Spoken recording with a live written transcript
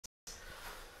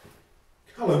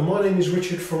Hello, my name is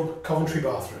Richard from Coventry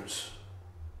Bathrooms.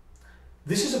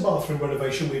 This is a bathroom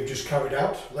renovation we've just carried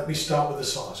out. Let me start with the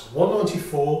size.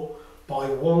 194 by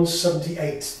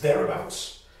 178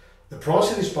 thereabouts. The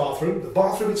price of this bathroom, the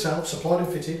bathroom itself, supplied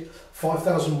and fitted,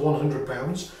 £5,100,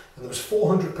 and there was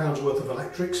 £400 worth of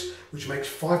electrics, which makes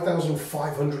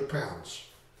 £5,500.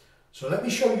 So let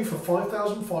me show you for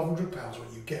 £5,500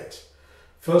 what you get.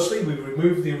 Firstly, we've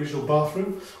removed the original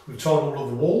bathroom, we've tiled all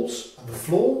of the walls and the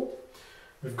floor.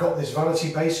 We've got this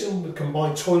vanity basin with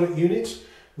combined toilet unit.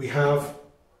 We have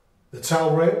the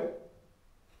towel rail,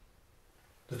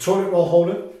 the toilet roll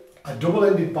holder, a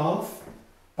double-ended bath,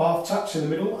 bath taps in the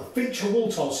middle, a feature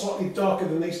wall tile slightly darker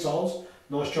than these tiles,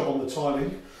 nice job on the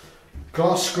tiling,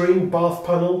 glass screen, bath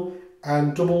panel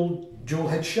and double dual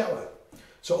head shower.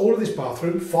 So all of this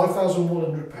bathroom,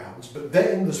 £5,100, but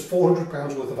then there's £400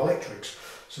 worth of electrics.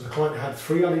 So the client had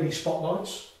 3 LED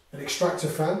spotlights, an extractor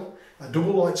fan, a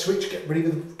double light switch,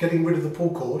 getting rid of the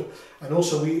pull cord, and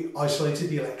also we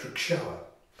isolated the electric shower.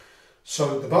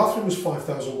 So the bathroom was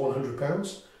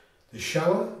 £5,100, the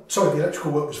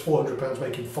electrical work was £400,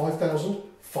 making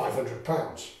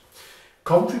 £5,500.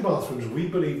 Coventry Bathrooms, we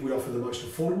believe we offer the most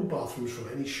affordable bathrooms from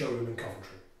any showroom in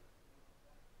Coventry.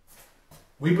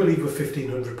 We believe we're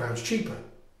 £1,500 cheaper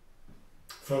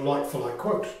for a like-for-like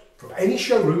quote from any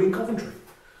showroom in Coventry.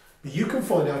 But you can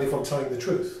find out if I'm telling the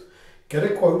truth. Get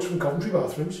a quote from Coventry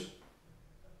Bathrooms,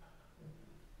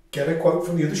 get a quote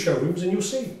from the other showrooms and you'll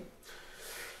see.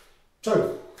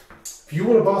 So, if you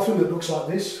want a bathroom that looks like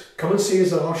this, come and see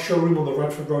us at our showroom on the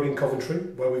Radford Road in Coventry,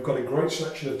 where we've got a great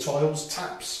selection of tiles,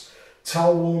 taps,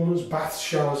 towel warmers, baths,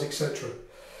 showers, etc.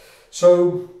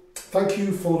 So, thank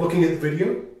you for looking at the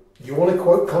video. If you want a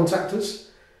quote, contact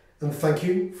us, and thank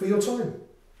you for your time.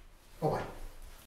 Bye-bye.